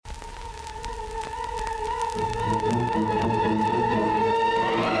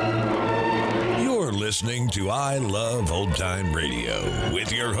listening to I Love Old Time Radio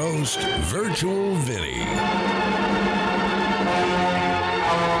with your host, Virtual Vinny.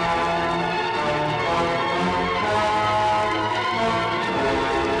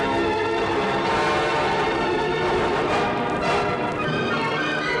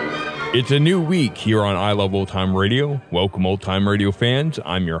 It's a new week here on I Love Old Time Radio. Welcome, Old Time Radio fans.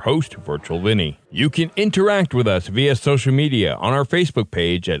 I'm your host, Virtual Vinny. You can interact with us via social media on our Facebook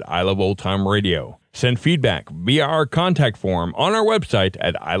page at I Love Old Time Radio. Send feedback via our contact form on our website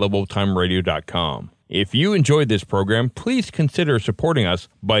at iloveoldtimeradio.com. If you enjoyed this program, please consider supporting us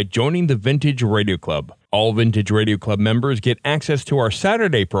by joining the Vintage Radio Club. All Vintage Radio Club members get access to our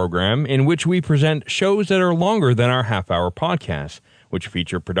Saturday program, in which we present shows that are longer than our half-hour podcasts, which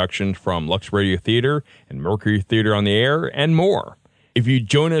feature productions from Lux Radio Theater and Mercury Theater on the Air, and more. If you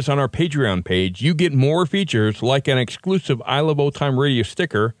join us on our Patreon page, you get more features like an exclusive I Love Old Time Radio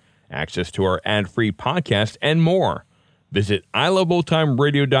sticker, access to our ad-free podcast, and more. Visit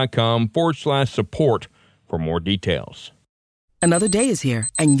iloveoldtimeradio.com/support for more details. Another day is here,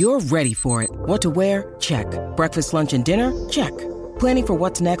 and you're ready for it. What to wear? Check. Breakfast, lunch, and dinner? Check. Planning for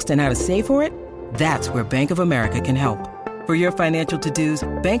what's next and how to save for it? That's where Bank of America can help. For your financial to-dos,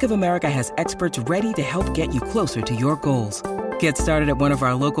 Bank of America has experts ready to help get you closer to your goals. Get started at one of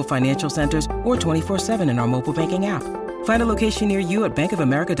our local financial centers or 24/7 in our mobile banking app. Find a location near you at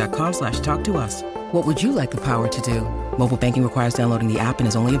bankofamerica.com/talktous. What would you like the power to do? Mobile banking requires downloading the app and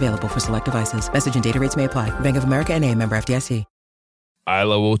is only available for select devices. Message and data rates may apply. Bank of America N.A., member FDIC. I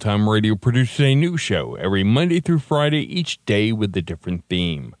Love Old Time Radio produces a new show every Monday through Friday, each day with a different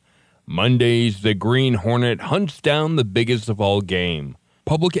theme. Mondays, the Green Hornet hunts down the biggest of all game,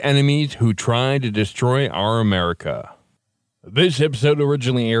 public enemies who try to destroy our America. This episode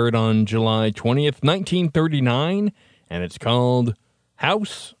originally aired on July 20th, 1939, and it's called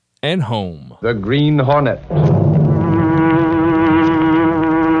House and Home. The Green Hornet.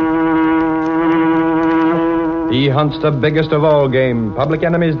 He hunts the biggest of all game, public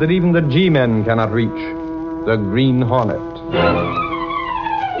enemies that even the G-men cannot reach. The Green Hornet.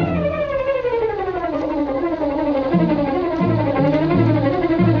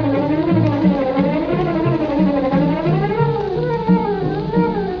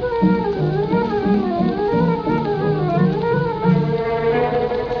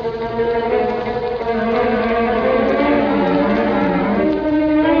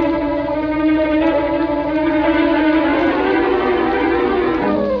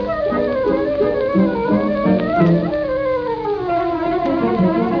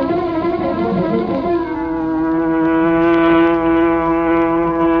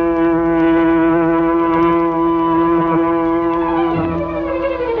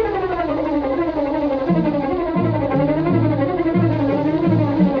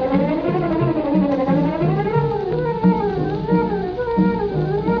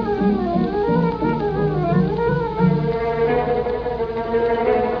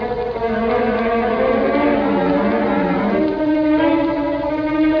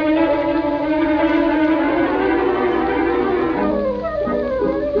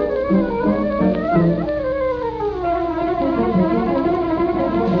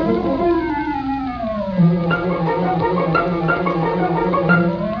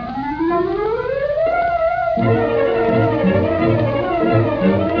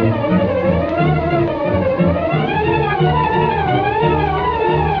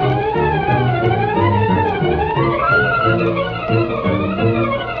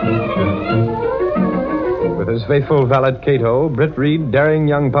 Faithful valet Cato, Britt Reed, daring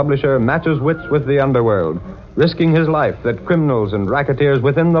young publisher, matches wits with the underworld, risking his life that criminals and racketeers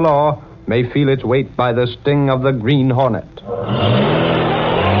within the law may feel its weight by the sting of the Green Hornet.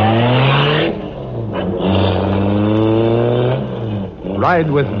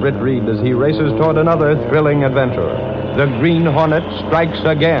 Ride with Britt Reed as he races toward another thrilling adventure. The Green Hornet strikes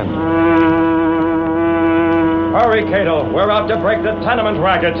again. Hurry, Cato. We're out to break the tenement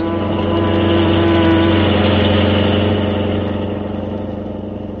racket.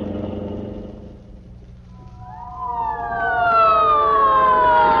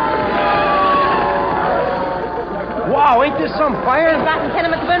 Some fire? The rotten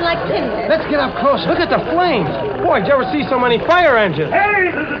tenements burn like tinder. Let's get up close. Look at the flames. Boy, did you ever see so many fire engines? Hey,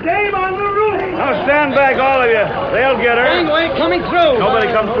 there's a dame on the roof. Now stand back, all of you. They'll get her. Gangway coming through.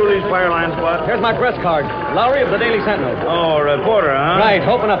 Nobody comes through these fire lines, what? Here's my press card. Lowry of the Daily Sentinel. Oh, reporter, huh? Right.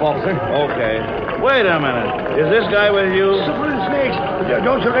 Open up, officer. Okay. Wait a minute. Is this guy with you? Super Snakes.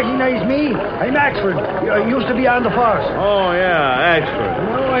 Don't you recognize me? I'm Axford. I used to be on the force. Oh, yeah, Axford.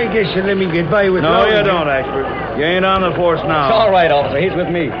 No, I guess you let me get by with No, Lowry. you don't, Axford. You ain't on the force now. It's all right, officer. He's with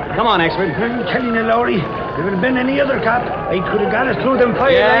me. Come on, Axford. I'm telling you, Lowry, if it had been any other cop, I could have got us through them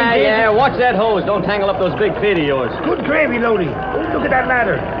fire lines. Yeah, watch that hose. Don't tangle up those big feet of yours. Good gravy, Lowry. Look at that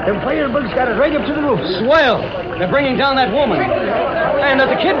ladder. Them firebugs got us right up to the roof. Swell. They're bringing down that woman. And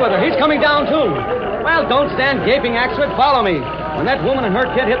there's a kid with her. He's coming down, too. Well, don't stand gaping, Axford. Follow me. When that woman and her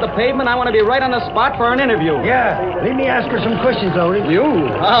kid hit the pavement, I want to be right on the spot for an interview. Yeah, let me ask her some questions, Lowry. You?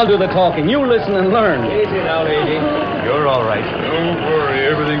 I'll do the talking. You listen and learn. Easy now, lady. You're all right. Don't worry,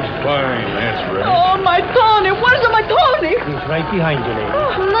 everything's fine. That's right. Oh, my Tony. Where's my Tony? He's right behind you, lady.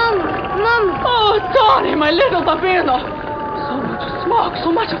 Mom. Oh, Tony, my little bambino. So much smoke,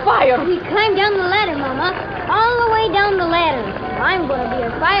 so much fire. We climbed down the ladder, Mama. All the way down the ladder. I'm going to be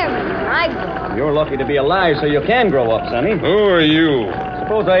a fireman when I grow up. You're lucky to be alive so you can grow up, Sonny. Who are you?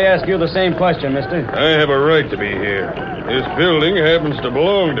 Suppose I ask you the same question, mister. I have a right to be here. This building happens to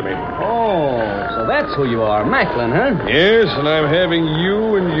belong to me. Oh, so that's who you are. Macklin, huh? Yes, and I'm having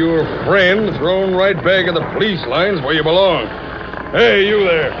you and your friend thrown right back in the police lines where you belong. Hey, you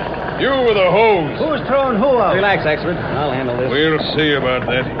there. You with a hose. Who's throwing who out? Relax, Axford. I'll handle this. We'll see about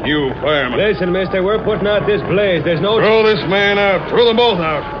that, you fireman. Listen, mister, we're putting out this blaze. There's no... Throw this man out. Throw them both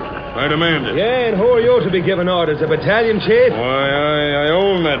out. I demand it. Yeah, and who are you to be giving orders? A battalion chief? Why, I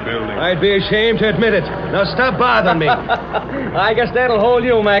own that building. I'd be ashamed to admit it. Now stop bothering me. I guess that'll hold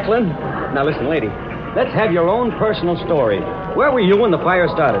you, Macklin. Now listen, lady. Let's have your own personal story. Where were you when the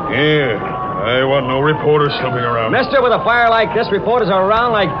fire started? Yeah. I want no reporters snooping around. Mister, with a fire like this, reporters are around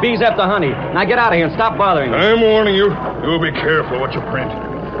like bees after honey. Now get out of here and stop bothering me. I'm warning you. You be careful what you print.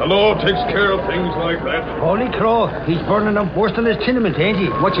 The law takes care of things like that. Holy crow, he's burning up worse than his tenement, ain't he?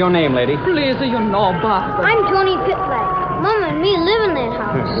 What's your name, lady? Please, you know, Barbara. I'm Tony Pitlack. Mom and me live in that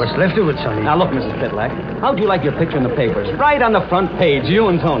house. What's left of it, Sonny? Now look, Mrs. Pitlack. How'd you like your picture in the papers? Right on the front page, you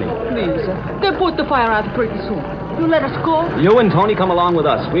and Tony. Please, they put the fire out pretty soon. You let us go? You and Tony come along with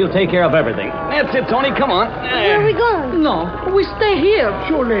us. We'll take care of everything. That's it, Tony. Come on. Where are we going? No, we stay here.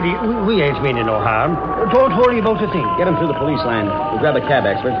 Sure, lady, we ain't meaning no harm. Don't worry about a thing. Get him through the police line. We'll grab a cab,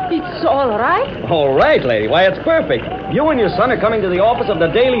 Axford. It's all right. All right, lady. Why, it's perfect. You and your son are coming to the office of the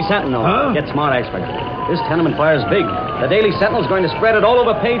Daily Sentinel. Huh? Get smart, Axford. This tenement fire's big. The Daily Sentinel's going to spread it all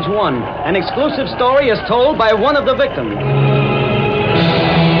over page 1. An exclusive story is told by one of the victims.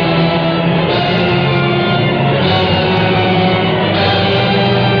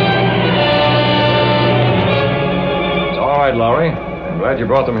 Lowry. I'm glad you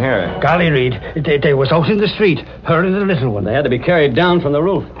brought them here. Golly, Reed, they was out in the street, her and the little one. They had to be carried down from the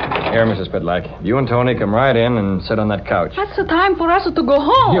roof. Here, Mrs. Pitlack. You and Tony come right in and sit on that couch. That's the time for us to go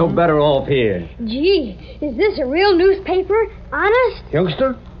home. You're better off here. Gee, is this a real newspaper? Honest?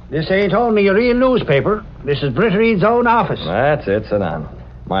 Youngster, this ain't only a real newspaper. This is Britt Reed's own office. That's it. Sit down.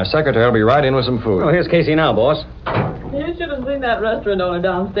 My secretary will be right in with some food. Oh, here's Casey now, boss. You should have seen that restaurant owner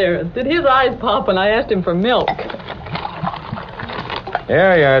downstairs. Did his eyes pop when I asked him for milk?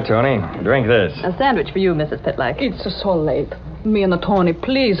 Here you are, Tony. Drink this. A sandwich for you, Mrs. Pitlack. It's so late. Me and the Tony,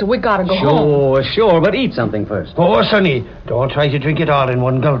 please, we gotta go home. Sure, but eat something first. Oh, Sonny, don't try to drink it all in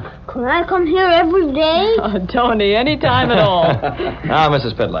one gulp. Can I come here every day? Oh, Tony, any time at all. Now,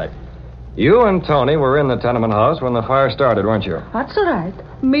 Mrs. Pitlack. You and Tony were in the tenement house when the fire started, weren't you? That's all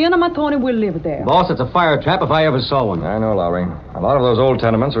right. Me and my Tony will live there. Boss, it's a fire trap if I ever saw one. I know, Lowry. A lot of those old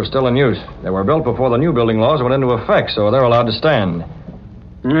tenements are still in use. They were built before the new building laws went into effect, so they're allowed to stand.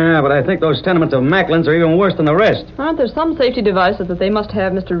 Yeah, but I think those tenements of Macklin's are even worse than the rest. Aren't there some safety devices that they must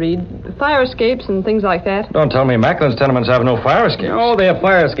have, Mr. Reed? Fire escapes and things like that? Don't tell me Macklin's tenements have no fire escapes. Oh, they have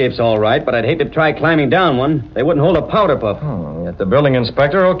fire escapes, all right, but I'd hate to try climbing down one. They wouldn't hold a powder puff. Yet the building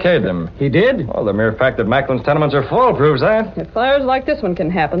inspector okayed them. He did? Well, the mere fact that Macklin's tenements are full proves that. If fires like this one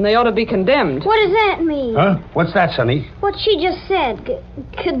can happen, they ought to be condemned. What does that mean? Huh? What's that, Sonny? What she just said.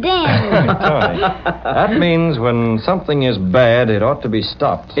 Condemned. Tony, that means when something is bad, it ought to be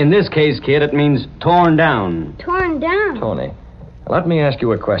stopped. In this case, kid, it means torn down. Torn down? Tony, let me ask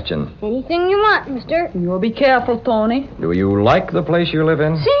you a question. Anything you want, mister. You'll be careful, Tony. Do you like the place you live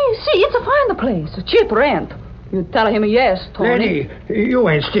in? See, it's a fine place. A cheap rent. You tell him yes, Tony. Lady, you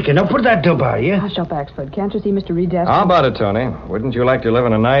ain't sticking up for that dub, are you? Hush up, Axford. Can't you see Mr. Reed's asking? How about it, Tony? Wouldn't you like to live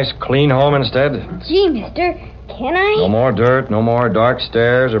in a nice, clean home instead? Gee, mister, can I? No more dirt, no more dark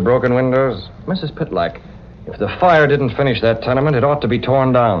stairs or broken windows. Mrs. Pitlack, if the fire didn't finish that tenement, it ought to be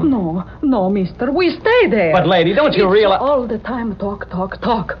torn down. No, mister. We stay there. But, lady, don't you realize... All the time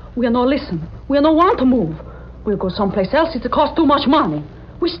talk. We no listen. We no want to move. We'll go someplace else. It costs too much money.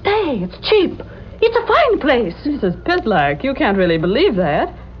 We stay. It's cheap. It's a fine place. Mrs. Pitlack, you can't really believe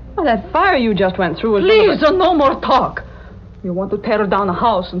that. Well, that fire you just went through was... Please, no more talk. You want to tear down a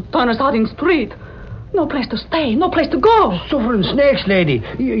house and turn us out in street. No place to stay, no place to go. Suffering snakes, lady.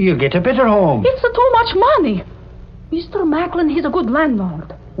 You'll get a better home. It's too much money. Mr. Macklin, he's a good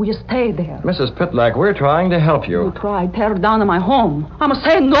landlord. Will you stay there? Mrs. Pitlack, we're trying to help you. You try tear down my home. I'm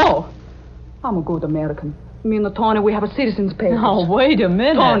saying no. I'm a good American. Me and Tony, we have a citizen's papers. Now, wait a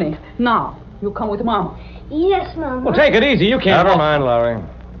minute. Tony, now, you come with Mama. Yes, Mama. Well, take it easy. You can't... Never mind, Larry.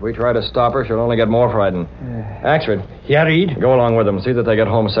 If we try to stop her, she'll only get more frightened. Axford. Yeah, Reed? Go along with them. See that they get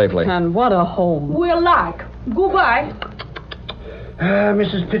home safely. And what a home. We'll like. Goodbye.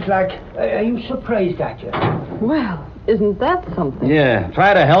 Mrs. Pitlack, I'm surprised at you. Well, isn't that something? Yeah,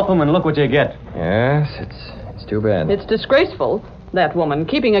 try to help them and look what you get. Yes, it's too bad. It's disgraceful, that woman,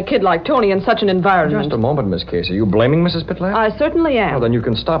 keeping a kid like Tony in such an environment. Just a moment, Miss Case. Are you blaming Mrs. Pitlack? I certainly am. Well, then you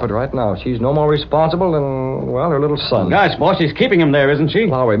can stop it right now. She's no more responsible than, well, her little son. Gosh, boss, she's keeping him there, isn't she?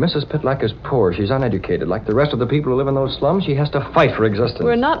 Lowry, Mrs. Pitlack is poor. She's uneducated. Like the rest of the people who live in those slums, she has to fight for existence.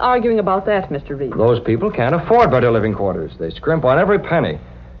 We're not arguing about that, Mr. Reed. Those people can't afford better living quarters. They scrimp on every penny.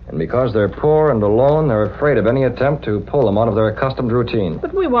 And because they're poor and alone, they're afraid of any attempt to pull them out of their accustomed routine.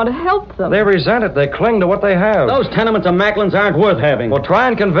 But we want to help them. They resent it. They cling to what they have. Those tenements of Macklin's aren't worth having. Well, try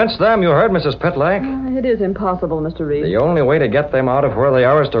and convince them. You heard Mrs. Pitlack. It is impossible, Mr. Reed. The only way to get them out of where they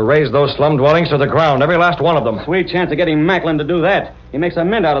are is to raise those slum dwellings to the ground, every last one of them. Sweet chance of getting Macklin to do that. He makes a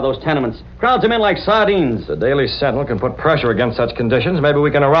mint out of those tenements. Crowds them in like sardines. The Daily Sentinel can put pressure against such conditions. Maybe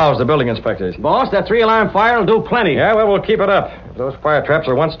we can arouse the building inspectors. Boss, that 3-alarm fire will do plenty. Yeah, well, we'll keep it up. If those fire traps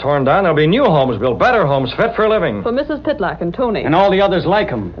are once torn down, there'll be new homes built, better homes fit for living. For Mrs. Pitlack and Tony. And all the others like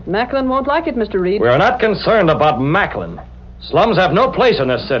him. But Macklin won't like it, Mr. Reed. We're not concerned about Macklin. Slums have no place in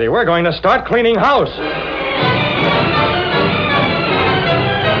this city. We're going to start cleaning house.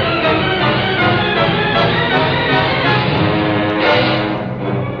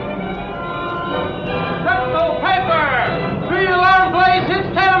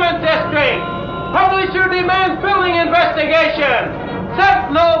 Publisher demands building investigation.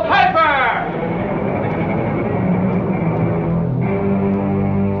 Sentinel paper.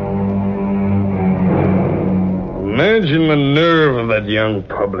 Imagine the nerve of that young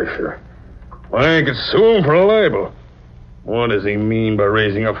publisher. Why, I could sue him for libel. What does he mean by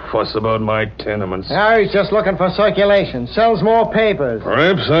raising a fuss about my tenements? He's just looking for circulation. Sells more papers.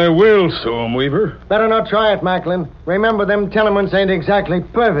 Perhaps I will sue him, Weaver. Better not try it, Macklin. Remember, them tenements ain't exactly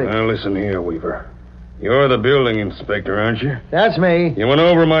perfect. Now, listen here, Weaver. You're the building inspector, aren't you? That's me. You went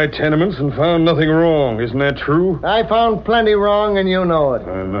over my tenements and found nothing wrong. Isn't that true? I found plenty wrong, and you know it.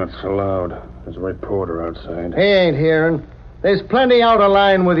 I'm not so loud. There's a reporter outside. He ain't hearing. There's plenty out of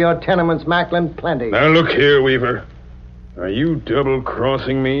line with your tenements, Macklin. Plenty. Now, look here, Weaver. Are you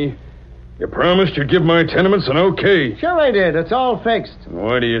double-crossing me? You promised you'd give my tenements an okay. Sure I did. It's all fixed.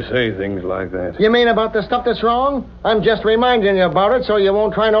 Why do you say things like that? You mean about the stuff that's wrong? I'm just reminding you about it so you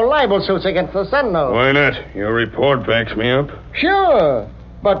won't try no libel suits against the Sentinel. Why not? Your report backs me up. Sure.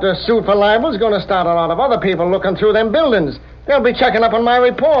 But the suit for libel's going to start a lot of other people looking through them buildings. They'll be checking up on my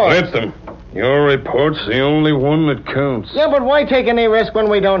report. Let them. Your report's the only one that counts. Yeah, but why take any risk when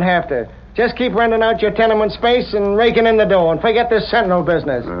we don't have to? Just keep renting out your tenement space and raking in the dough and forget this Sentinel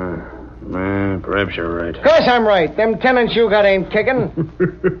business. Perhaps you're right. Of course I'm right. Them tenants you got ain't kicking.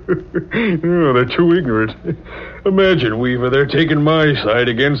 Oh, they're too ignorant. Imagine, Weaver, they're taking my side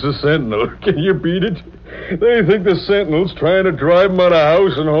against the Sentinel. Can you beat it? They think the Sentinel's trying to drive them out of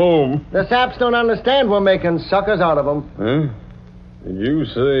house and home. The saps don't understand we're making suckers out of them. Huh? Did you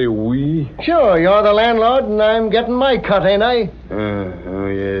say we? Sure, you're the landlord, and I'm getting my cut, ain't I?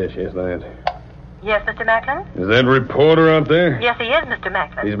 Yes, that. Yes, Mr. Macklin? Is that reporter out there? Yes, he is, Mr.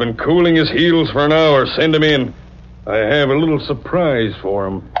 Macklin. He's been cooling his heels for an hour. Send him in. I have a little surprise for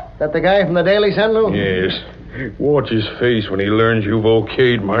him. That the guy from the Daily Sentinel? Yes. Watch his face when he learns you've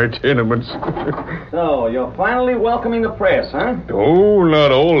okayed my tenements. So, you're finally welcoming the press, huh? Oh,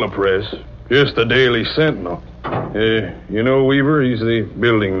 not all the press. Just the Daily Sentinel. You know Weaver? He's the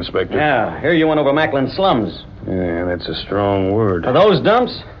building inspector. Yeah, here you went over Macklin's slums. Yeah, that's a strong word. Are those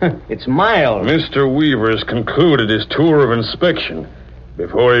dumps? It's mild. Mr. Weaver has concluded his tour of inspection.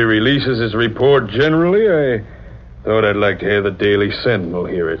 Before he releases his report generally, I thought I'd like to have the Daily Sentinel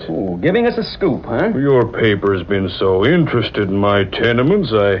hear it. Ooh, giving us a scoop, huh? Your paper's been so interested in my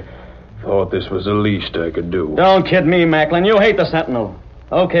tenements, I thought this was the least I could do. Don't kid me, Macklin. You hate the Sentinel.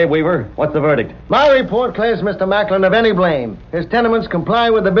 Okay, Weaver. What's the verdict? My report clears Mr. Macklin of any blame. His tenements comply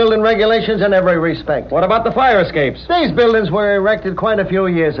with the building regulations in every respect. What about the fire escapes? These buildings were erected quite a few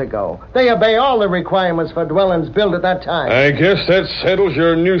years ago. They obey all the requirements for dwellings built at that time. I guess that settles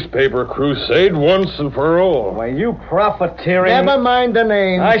your newspaper crusade once and for all. Why, you profiteering... Never mind the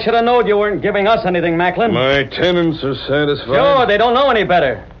name. I should have known you weren't giving us anything, Macklin. My tenants are satisfied. Sure, they don't know any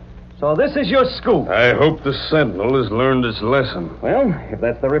better. So this is your scoop. I hope the Sentinel has learned its lesson. Well, if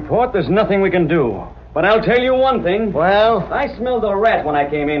that's the report, there's nothing we can do. But I'll tell you one thing. Well? I smelled a rat when I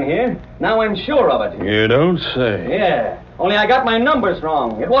came in here. Now I'm sure of it. You don't say. Yeah. Only I got my numbers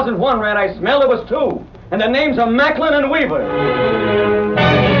wrong. It wasn't one rat I smelled, it was two. And the names are Macklin and Weaver.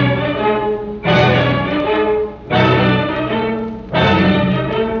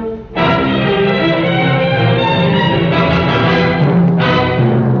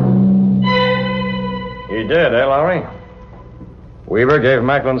 He did, eh, Lowry? Weaver gave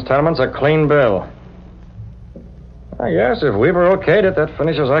Macklin's tenements a clean bill. I guess if Weaver okayed it, that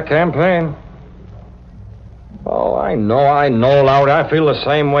finishes our campaign. Oh, I know, Lowry. I feel the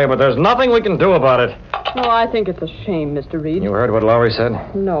same way, but there's nothing we can do about it. Oh, I think it's a shame, Mr. Reed. You heard what Lowry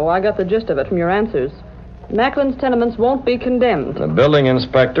said? No, I got the gist of it from your answers. Macklin's tenements won't be condemned. The building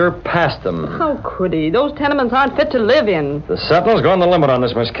inspector passed them. How could he? Those tenements aren't fit to live in. The Sentinel's gone the limit on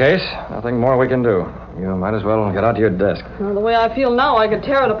this, Miss Case. Nothing more we can do. You might as well get out to your desk. Well, the way I feel now, I could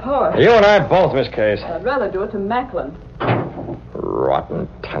tear it apart. You and I both, Miss Case. I'd rather do it to Macklin. Rotten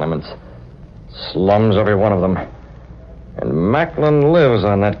tenements. Slums, every one of them. And Macklin lives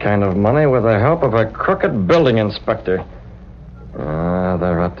on that kind of money with the help of a crooked building inspector.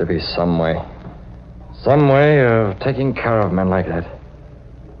 There ought to be some way. Some way of taking care of men like that.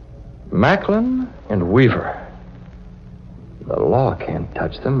 Macklin and Weaver. The law can't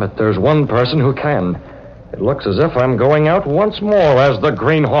touch them, but there's one person who can. It looks as if I'm going out once more as the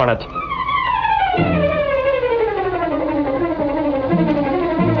Green Hornet.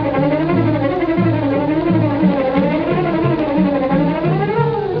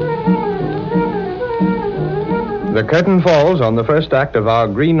 The curtain falls on the first act of our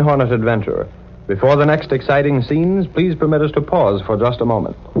Green Hornet adventure. Before the next exciting scenes, please permit us to pause for just a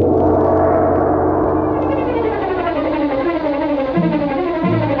moment.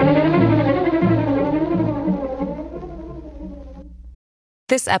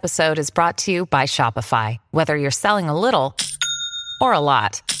 This episode is brought to you by Shopify. Whether you're selling a little or a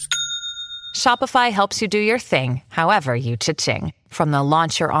lot, Shopify helps you do your thing, however you cha-ching. From the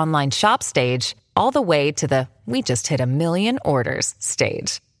launch your online shop stage, all the way to the we just hit 1 million orders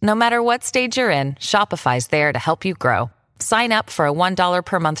stage. No matter what stage you're in, Shopify's there to help you grow. Sign up for a $1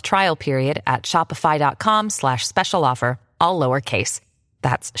 per month trial period at shopify.com/special offer, all lowercase.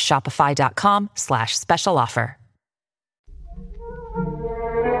 That's shopify.com/special offer.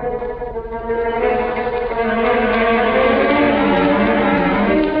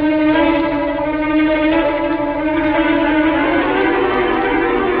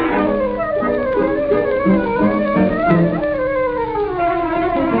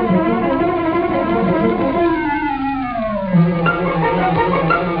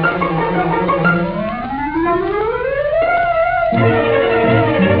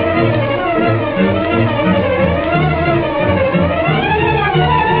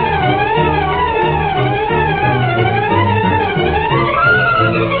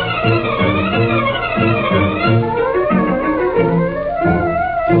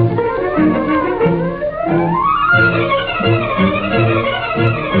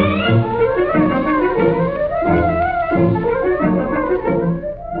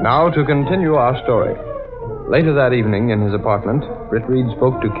 Now to continue our story. Later that evening in his apartment, Britt Reed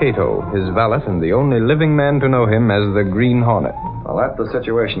spoke to Cato, his valet and the only living man to know him as the Green Hornet. Well, that's the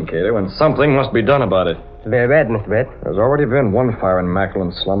situation, Cato, and something must be done about it. Very bad, Mr. Britt. There's already been one fire in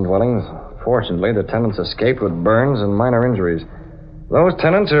Macklin's slum dwellings. Fortunately, the tenants escaped with burns and minor injuries. Those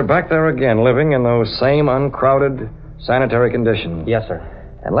tenants are back there again, living in those same uncrowded, sanitary conditions. Yes, sir.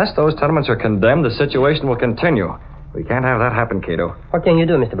 Unless those tenements are condemned, the situation will continue. We can't have that happen, Cato. What can you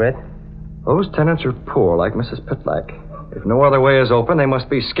do, Mr. Britt? Those tenants are poor, like Mrs. Pitlack. If no other way is open, they must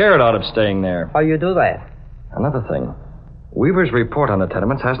be scared out of staying there. How you do that? Another thing. Weaver's report on the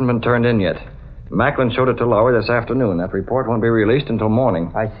tenements hasn't been turned in yet. Macklin showed it to Lowry this afternoon. That report won't be released until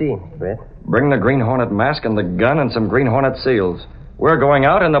morning. I see, Mr. Britt. Bring the Green Hornet mask and the gun and some Green Hornet seals. We're going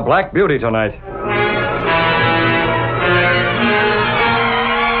out in the Black Beauty tonight.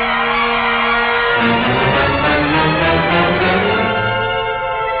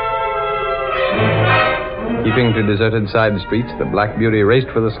 Keeping to deserted side streets, the Black Beauty raced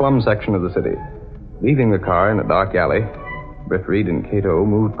for the slum section of the city. Leaving the car in a dark alley, Britt Reed and Cato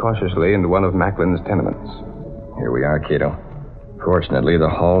moved cautiously into one of Macklin's tenements. Here we are, Cato. Fortunately, the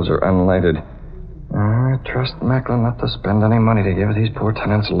halls are unlighted. I trust Macklin not to spend any money to give these poor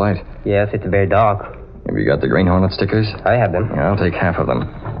tenants light. Yes, it's very dark. Have you got the Green Hornet stickers? I have them. Yeah, I'll take half of them.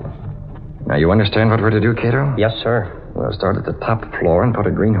 Now, you understand what we're to do, Cato? Yes, sir. We'll start at the top floor and put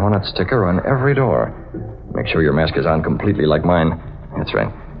a Green Hornet sticker on every door. Make sure your mask is on completely like mine. That's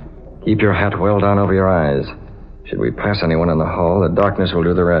right. Keep your hat well down over your eyes. Should we pass anyone in the hall, the darkness will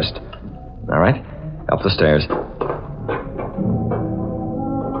do the rest. All right? Up the stairs.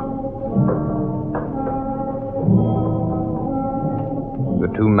 The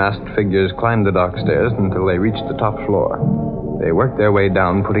two masked figures climbed the dark stairs until they reached the top floor. They worked their way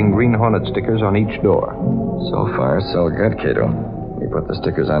down, putting Green Hornet stickers on each door. So far, so good, Cato. We put the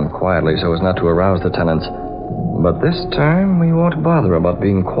stickers on quietly so as not to arouse the tenants. But this time, we won't bother about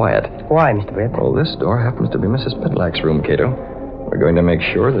being quiet. Why, Mr. Britt? Well, this door happens to be Mrs. Pitlack's room, Cato. We're going to make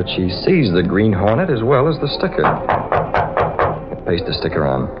sure that she sees the Green Hornet as well as the sticker. Paste the sticker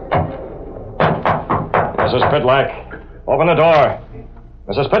on. Mrs. Pitlack, open the door.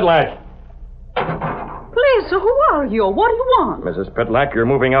 Mrs. Pitlack. Please, who are you? What do you want? Mrs. Pitlack, you're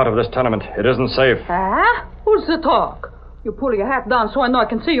moving out of this tenement. It isn't safe. Huh? Who's the talk? You pull your hat down so I know I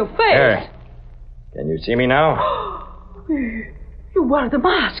can see your face. There. Can you see me now? You wear the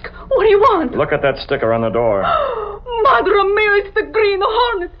mask. What do you want? Look at that sticker on the door. Mother of Mary, it's the Green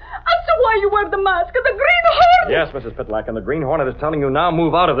Hornet. That's why you wear the mask. The Green Hornet. Yes, Mrs. Pitlack, and the Green Hornet is telling you now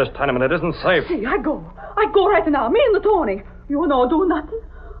move out of this tenement. It isn't safe. See, I go right now. Me and the Tony. You no do nothing.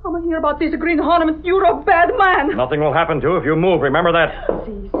 I'm going to hear about this Green Hornet. You're a bad man. Nothing will happen to you if you move. Remember that.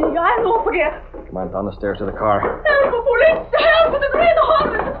 See, I don't forget. Come on, down the stairs to the car. Help, police! Help, the Green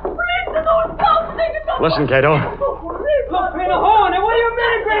Hornet! Please, do something! Listen, Cato. Look, Green Hornet! What do you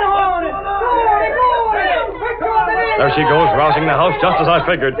mean, Green Hornet? There she goes, rousing the house just as I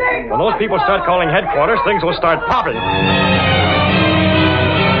figured. When those people start calling headquarters, things will start popping.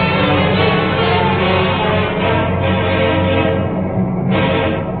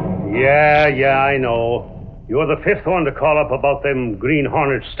 Yeah, I know. You're the fifth one to call up about them Green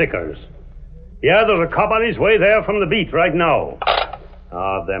Hornet stickers. Yeah, there's a cop on his way there from the beat right now.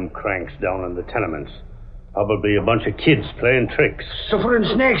 Them cranks down in the tenements. Probably a bunch of kids playing tricks. Suffering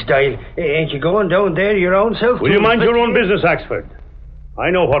snakes, Dial. Ain't you going down there your own self? Will you mind your own business, Axford? I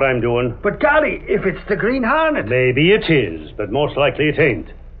know what I'm doing. But, golly, if it's the Green Hornet... Maybe it is, but most likely it ain't.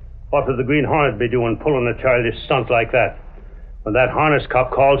 What would the Green Hornet be doing pulling a childish stunt like that? When that harness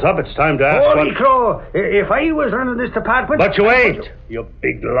cop calls up, it's time to ask Holy crow! If I was running this department... But you ain't, you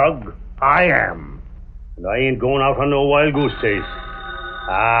big lug. I am. And I ain't going out on no wild goose chase.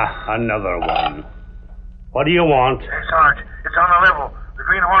 Another one. What do you want? Hey, Sarge, it's on the level. The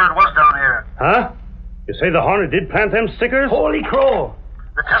Green Hornet was down here. Huh? You say the Hornet did plant them stickers? Holy crow!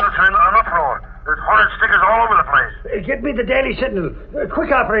 The tenants are in an uproar. There's Hornet stickers all over the place. Get me the Daily Sentinel.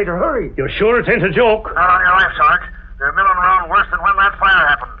 Quick, operator, hurry. You're sure it ain't a joke? Not on your life, Sarge. They're milling around worse than when that fire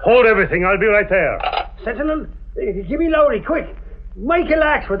happened. Hold everything. I'll be right there. Sentinel, give me Lowry, quick. Michael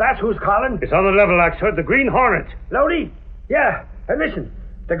Axford, that's who's calling. It's on the level, Axford. The Green Hornet. Lowry? Yeah. Listen.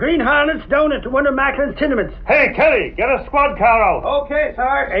 The Green Hornet's down at one of Macklin's tenements. Hey, Kelly, get a squad car out. Okay,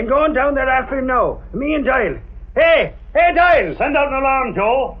 Sarge. I'm going down there after him now. Me and Dial. Hey, Dial. Send out an alarm,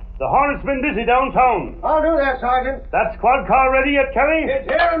 Joe. The Hornet's been busy downtown. I'll do that, Sergeant. That squad car ready yet, Kelly? It's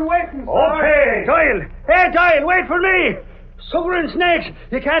here and waiting, Sarge. Okay. Dial. Hey, Dial, wait for me. Suffering snakes.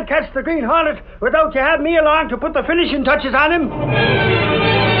 You can't catch the Green Hornet without you have me along to put the finishing touches on him.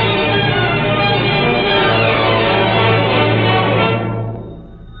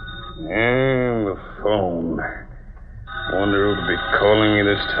 And the phone. Wonder who'd be calling me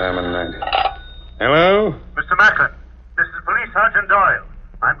this time of night. Hello? Mr. Macklin, this is Police Sergeant Doyle.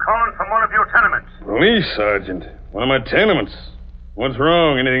 I'm calling from one of your tenements. Police sergeant. One of my tenements. What's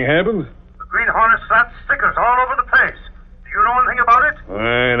wrong? Anything happened? The Green Hornet slapped stickers all over the place. Do you know anything about it?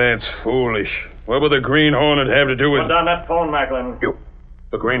 Why, that's foolish. What would the Green Hornet have to do with... Put down that phone, Macklin. You.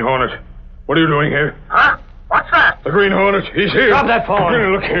 The Green Hornet. What are you doing here? Huh? What's that? The Green Hornet. He's here. Stop that phone. Hey,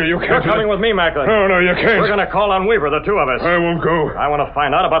 look here. You can't... You're coming with me, Macklin. No, you can't. We're going to call on Weaver, the two of us. I won't go. I want to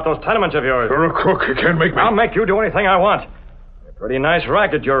find out about those tenements of yours. You're a crook. You can't make me... I'll make you do anything I want. A pretty nice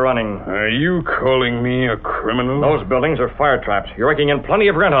racket you're running. Are you calling me a criminal? Those buildings are fire traps. You're raking in plenty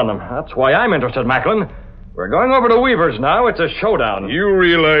of rent on them. That's why I'm interested, Macklin. We're going over to Weaver's now. It's a showdown. You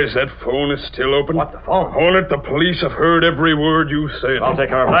realize that phone is still open? What, the phone? Hornet, the police have heard every word you said. I'll take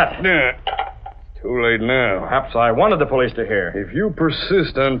care of that. Nah. Too late now. Perhaps I wanted the police to hear. If you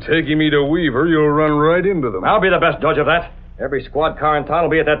persist on taking me to Weaver, you'll run right into them. I'll be the best judge of that. Every squad car in town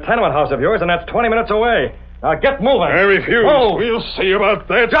will be at that tenement house of yours, and that's 20 minutes away. Now get moving. I refuse. Oh. We'll see about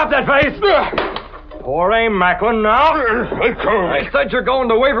that. Drop that face. Poor Aim Macklin now. Let go. I said you're going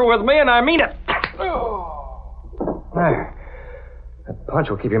to Weaver with me, and I mean it. There. That punch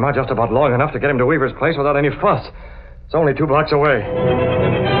will keep him out just about long enough to get him to Weaver's place without any fuss. It's only 2 blocks away.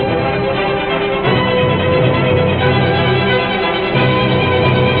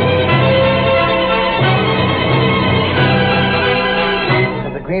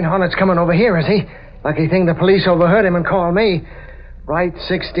 The Green Hornet's coming over here, is he? Lucky thing the police overheard him and called me. Right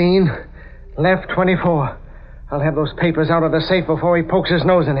 16, left 24. I'll have those papers out of the safe before he pokes his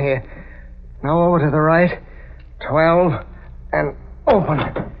nose in here. Now over to the right, 12, and open.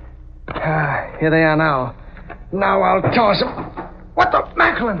 Here they are now. Now I'll toss them. What the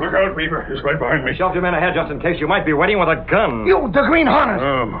Macklin? Look out, Weaver. He's right behind me. Shoved your men ahead just in case you might be waiting with a gun. You, the Green Hornet.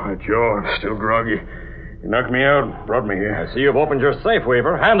 Oh, my jaw. I'm still groggy. You knocked me out and brought me here. I see you've opened your safe,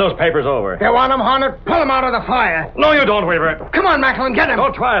 Weaver. Hand those papers over. You want them, Hornet? Pull them out of the fire. No, you don't, Weaver. Come on, Macklin, get him.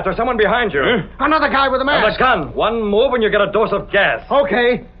 Don't try it. There's someone behind you. Huh? Another guy with a mask. And a gun. One move and you get a dose of gas.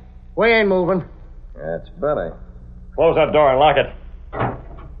 Okay. We ain't moving. That's better. Close that door and lock it.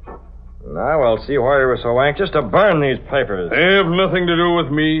 Now I'll see why you were so anxious to burn these papers. They have nothing to do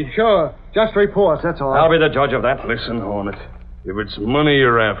with me. Sure. Just reports, that's all. I'll be the judge of that. Listen, Hornet. If it's money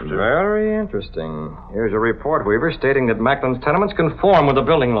you're after... Very interesting. Here's a report, Weaver, stating that Macklin's tenements conform with the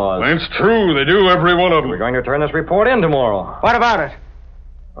building laws. That's true. They do, every one of them. We're going to turn this report in tomorrow. What about it?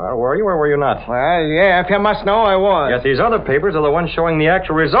 Well, were you or were you not? Well, yeah, if you must know, I was. Yes, these other papers are the ones showing the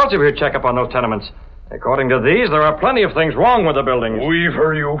actual results of your checkup on those tenements. According to these, there are plenty of things wrong with the buildings.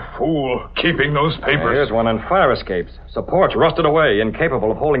 Weaver, you fool. Keeping those papers. Here's one on fire escapes. Supports rusted away,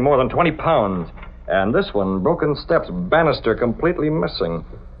 incapable of holding more than 20 pounds. And this one, broken steps, banister completely missing.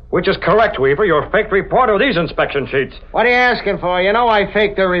 Which is correct, Weaver, your faked report or these inspection sheets? What are you asking for? You know I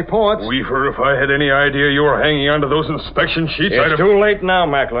faked the reports. Weaver, if I had any idea you were hanging onto those inspection sheets, I'd It's have... too late now,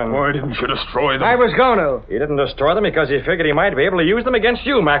 Macklin. Why didn't you destroy them? I was going to. He didn't destroy them because he figured he might be able to use them against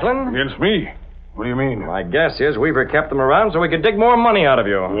you, Macklin. Against me? What do you mean? My guess is Weaver kept them around so he could dig more money out of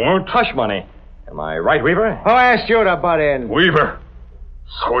you. What? Hush money. Am I right, Weaver? Who asked you to butt in? Weaver,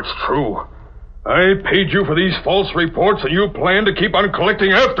 so it's true. I paid you for these false reports, and you plan to keep on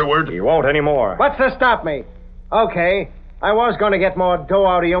collecting afterward. He won't anymore. What's to stop me? Okay, I was going to get more dough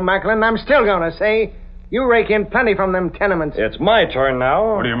out of you, Macklin, and I'm still going to say you rake in plenty from them tenements. It's my turn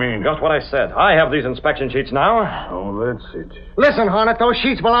now. What do you mean? Just what I said. I have these inspection sheets now. Oh, that's it. Listen, Hornet, those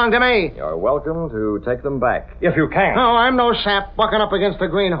sheets belong to me. You're welcome to take them back, if you can. No, I'm no sap bucking up against the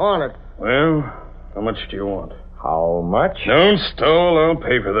Green Hornet. Well, how much do you want? How much? Don't stall. I'll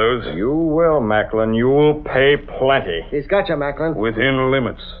pay for those. You will, Macklin. You'll pay plenty. He's got you, Macklin. Within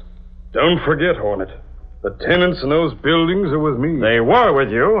limits. Don't forget, Hornet. The tenants in those buildings are with me. They were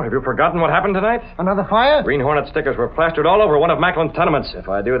with you. Have you forgotten what happened tonight? Another fire? Green Hornet stickers were plastered all over one of Macklin's tenements. If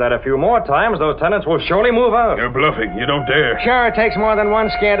I do that a few more times, those tenants will surely move out. You're bluffing. You don't dare. Sure, it takes more than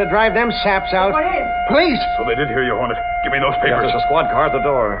one scare to drive them saps out. Police! So they did hear you, Hornet. Give me those Yes, papers. there's a squad car at the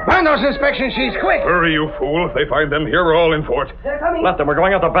door. Burn those inspection sheets, quick! Hurry, you fool. If they find them here, we're all in for it. They're coming. Let them. We're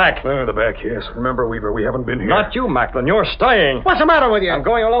going out the back. The back, yes. Remember, Weaver, we haven't been here. Not you, Macklin. You're staying. What's the matter with you? I'm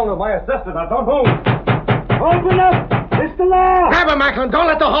going alone with my assistant. Now, don't move. Open up! It's the law! Grab him, Macklin. Don't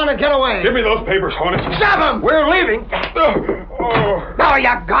let the Hornet get away. Give me those papers, Hornet. Stop him! We're leaving. Oh. Now you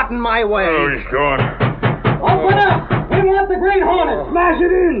got in my way. Oh, he's gone. Open up! We want the Green Hornet! Smash it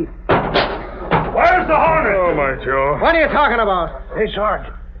in! Where's the Hornet? Oh, my jaw. What are you talking about? Hey, Sarge,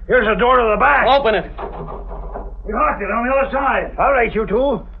 here's the door to the back. Open it. We locked it on the other side. All right, you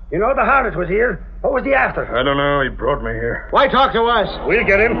two. You know the Hornet was here. What was he after? I don't know. He brought me here. Why talk to us? We'll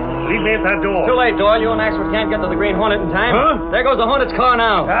get him. Leave me at that door. Too late, Doyle. You and Axford can't get to the Green Hornet in time. Huh? There goes the Hornet's car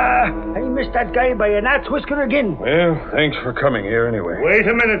now. I missed that guy by a gnat's whisker again. Well, thanks for coming here anyway. Wait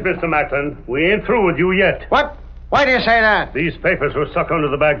a minute, Mr. Macklin. We ain't through with you yet. What? Why do you say that? These papers were stuck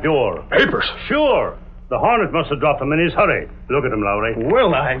under the back door. Papers? Sure. The Hornet must have dropped them in his hurry. Look at them, Lowry.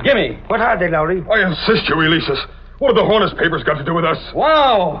 Will I? Gimme. What are they, Lowry? I insist you release us. What have the Hornet's papers got to do with us?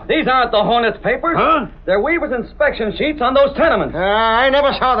 Wow! These aren't the Hornet's papers. Huh? They're Weaver's inspection sheets on those tenements. I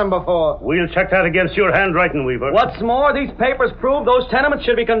never saw them before. We'll check that against your handwriting, Weaver. What's more, these papers prove those tenements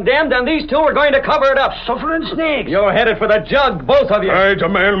should be condemned, and these two are going to cover it up. Suffering snakes. You're headed for the jug, both of you. I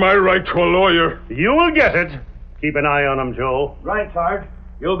demand my right to a lawyer. You will get it. Keep an eye on him, Joe. Right, Sarge.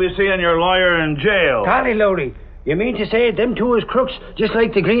 You'll be seeing your lawyer in jail. Golly, Lowry. You mean to say them two is crooks just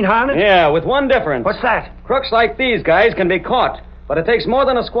like the Green Hornet? Yeah, with one difference. What's that? Crooks like these guys can be caught, but it takes more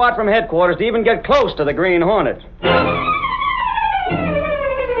than a squad from headquarters to even get close to the Green Hornet.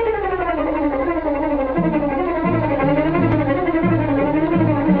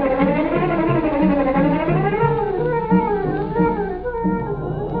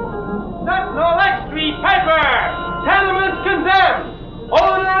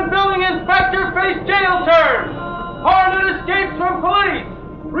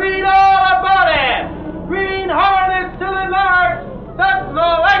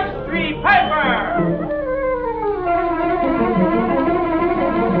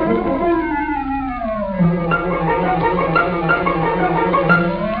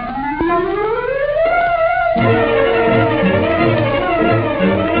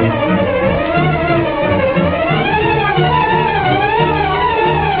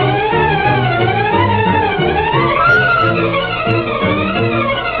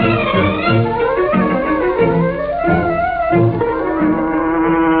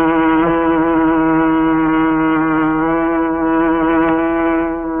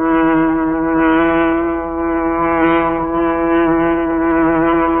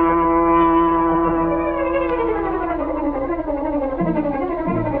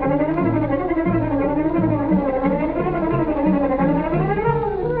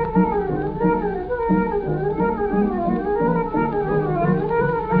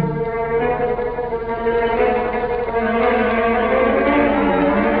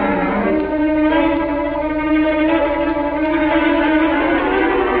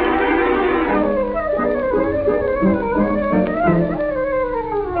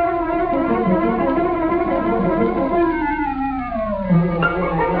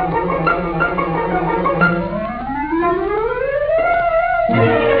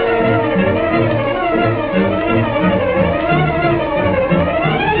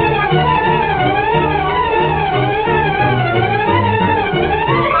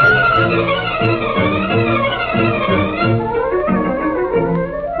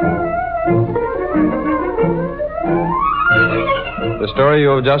 story you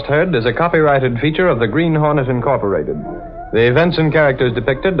have just heard is a copyrighted feature of the Green Hornet Incorporated. The events and characters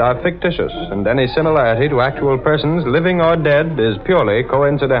depicted are fictitious, and any similarity to actual persons, living or dead, is purely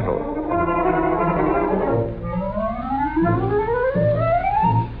coincidental.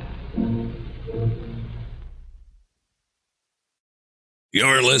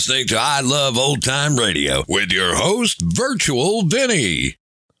 You're listening to I Love Old Time Radio with your host, Virtual Vinny.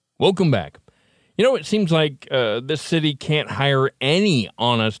 Welcome back. You know, it seems like this city can't hire any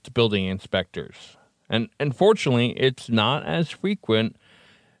honest building inspectors. And unfortunately, it's not as frequent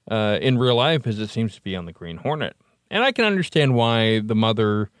in real life as it seems to be on the Green Hornet. And I can understand why the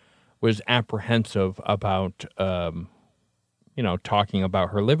mother was apprehensive about, talking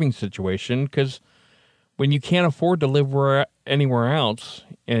about her living situation, because when you can't afford to live anywhere else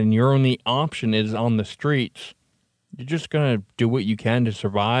and your only option is on the streets, you're just going to do what you can to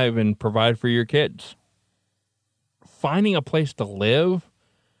survive and provide for your kids. Finding a place to live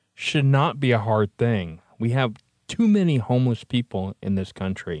should not be a hard thing. We have too many homeless people in this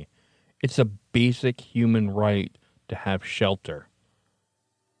country. It's a basic human right to have shelter.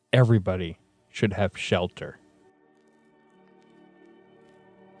 Everybody should have shelter.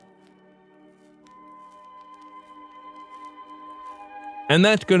 And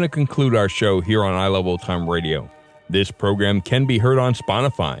that's going to conclude our show here on I Love Old Time Radio. This program can be heard on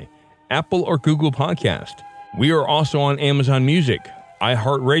Spotify, Apple or Google Podcast. We are also on Amazon Music,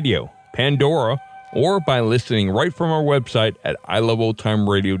 iHeartRadio, Pandora, or by listening right from our website at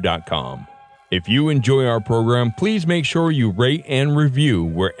iloveoldtimeradio.com. If you enjoy our program, please make sure you rate and review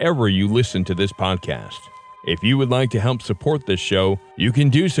wherever you listen to this podcast. If you would like to help support this show, you can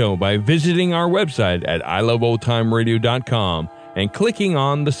do so by visiting our website at iloveoldtimeradio.com and clicking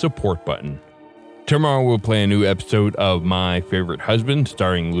on the support button. Tomorrow we'll play a new episode of My Favorite Husband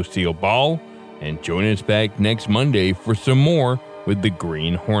starring Lucille Ball, and join us back next Monday for some more with the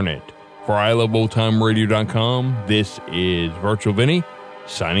Green Hornet. For iloveoldtimeradio.com, this is Virtual Vinny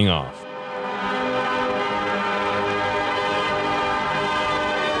signing off.